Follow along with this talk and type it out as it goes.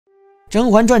甄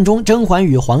嬛传中，甄嬛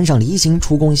与皇上离心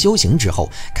出宫修行之后，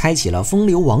开启了风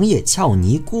流王爷俏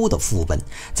尼姑的副本。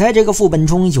在这个副本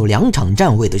中有2场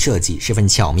站位的设计十分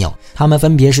巧妙，它们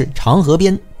分别是长河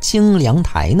边、清凉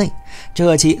台内。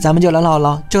这期咱们就来唠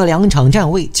唠这2场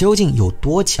站位究竟有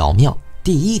多巧妙。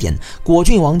第一点，果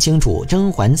郡王清楚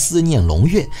甄嬛思念胧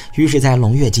月，于是在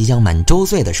胧月即将满周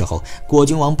岁的时候，果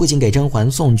郡王不仅给甄嬛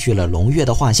送去了胧月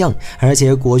的画像，而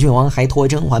且果郡王还托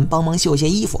甄嬛帮忙绣些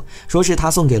衣服，说是他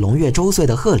送给胧月周岁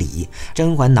的贺礼。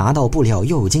甄嬛拿到布料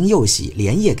又惊又喜，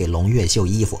连夜给胧月绣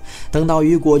衣服。等到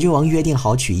与果郡王约定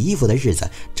好取衣服的日子，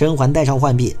甄嬛带上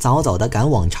浣碧，早早的赶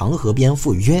往长河边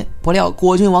赴约。不料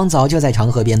果郡王早就在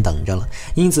长河边等着了，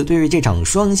因此对于这场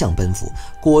双向奔赴，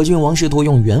果郡王试图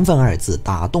用缘分2字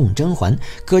打动甄嬛，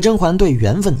可甄嬛对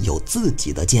缘分有自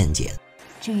己的见解。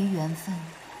至于缘分，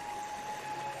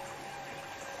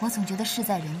我总觉得事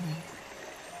在人为，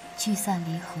聚散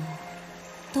离合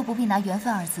都不必拿缘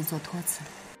分2字做托词。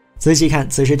仔细看，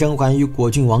此时甄嬛与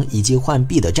果郡王以及浣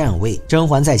碧的站位，甄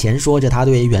嬛在前说着她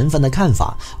对缘分的看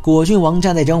法，果郡王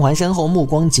站在甄嬛身后，目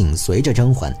光紧随着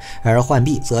甄嬛，而浣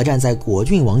碧则站在果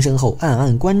郡王身后，暗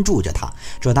暗关注着她。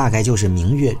这大概就是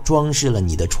明月装饰了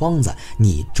你的窗子，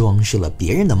你装饰了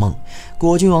别人的梦。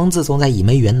果郡王自从在倚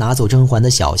梅园拿走甄嬛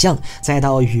的小象，再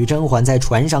到与甄嬛在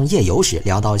船上夜游时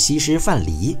聊到西施范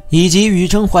蠡，以及与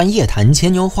甄嬛夜谈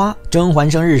牵牛花，甄嬛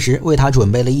生日时为她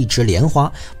准备了一池莲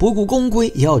花，不顾宫规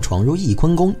也要闯入翊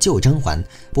坤宫救甄嬛。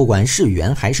不管是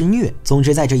缘还是虐，总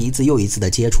之在这一次又一次的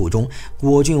接触中，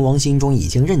果郡王心中已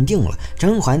经认定了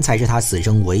甄嬛才是他此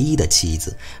生唯一的妻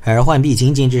子。而浣碧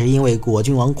仅仅只是因为果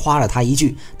郡王夸了他一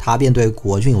句，他便对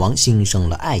果郡王心生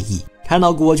了爱意。看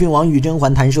到果郡王与甄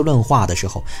嬛谈诗论画的时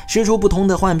候，师出不同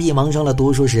的浣碧萌生了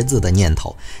读书识字的念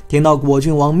头。听到果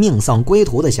郡王命丧归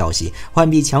途的消息，浣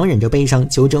碧强忍着悲伤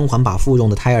求甄嬛把腹中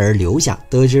的胎儿留下。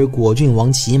得知果郡王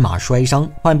骑马摔伤，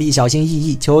浣碧小心翼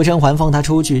翼求甄嬛放他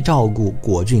出去照顾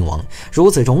果郡王。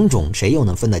如此种种，谁又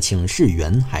能分得清是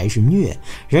缘还是虐？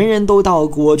人人都道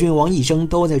果郡王一生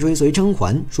都在追随甄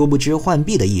嬛，殊不知浣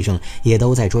碧的一生也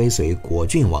都在追随果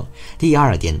郡王。第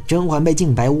2点，甄嬛被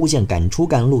净白诬陷赶出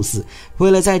甘露寺，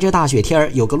为了在这大雪天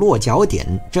有个落脚点，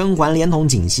甄嬛连同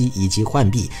槿汐以及浣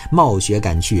碧冒雪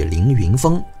赶去凌云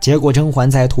峰。结果甄嬛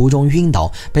在途中晕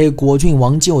倒，被果郡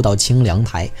王救到清凉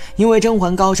台。因为甄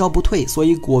嬛高烧不退，所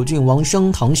以果郡王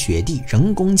升堂雪地，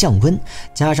人工降温。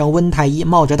加上温太医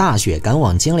冒着大雪赶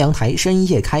往清凉台，深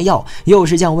夜开药，又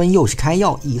是降温又是开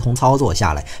药，一通操作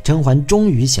下来，甄嬛终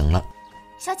于醒了。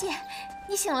小姐，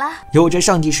你醒了。有着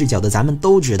上帝视角的咱们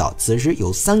都知道，此时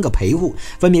有3个陪护，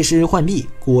分别是浣碧、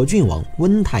果郡王、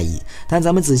温太医。但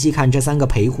咱们仔细看这3个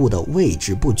陪护的位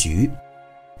置布局，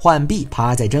浣碧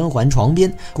趴在甄嬛床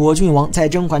边，果郡王在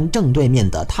甄嬛正对面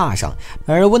的榻上，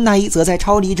而温太医则在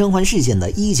超离甄嬛视线的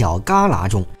一角旮旯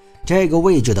中。这个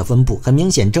位置的分布很明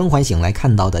显，甄嬛醒来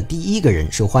看到的第一个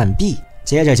人是浣碧，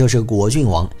接着就是果郡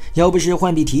王。要不是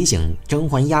浣碧提醒，甄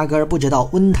嬛压根儿不知道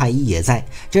温太医也在。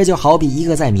这就好比一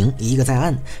个在明，一个在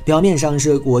暗。表面上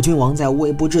是果郡王在无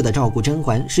微不至的照顾甄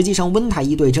嬛，实际上温太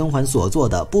医对甄嬛所做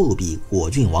的不比果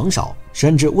郡王少，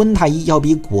甚至温太医要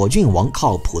比果郡王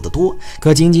靠谱得多。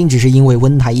可仅仅只是因为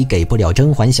温太医给不了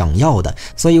甄嬛想要的，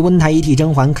所以温太医替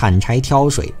甄嬛砍柴挑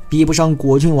水，比不上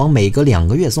果郡王每隔2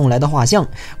个月送来的画像。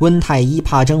温太医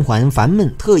怕甄嬛烦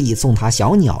闷，特意送他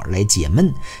小鸟来解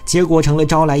闷，结果成了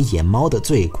招来野猫的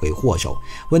罪魁祸首。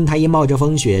温太医冒着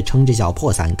风雪，撑着小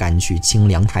破伞赶去清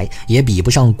凉台，也比不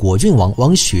上果郡王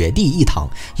往雪地一躺。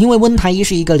因为温太医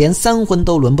是一个连3婚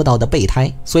都轮不到的备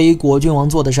胎，所以果郡王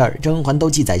做的事儿，甄嬛都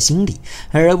记在心里。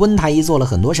而温太医做了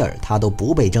很多事儿，他都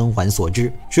不被甄嬛所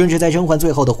知，甚至在甄嬛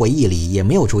最后的回忆里也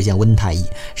没有出现温太医，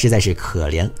实在是可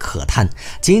怜可叹。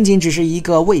仅仅只是一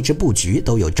个位置布局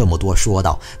都有这么多说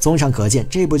道，综上可见，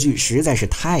这部剧实在是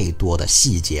太多的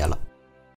细节了。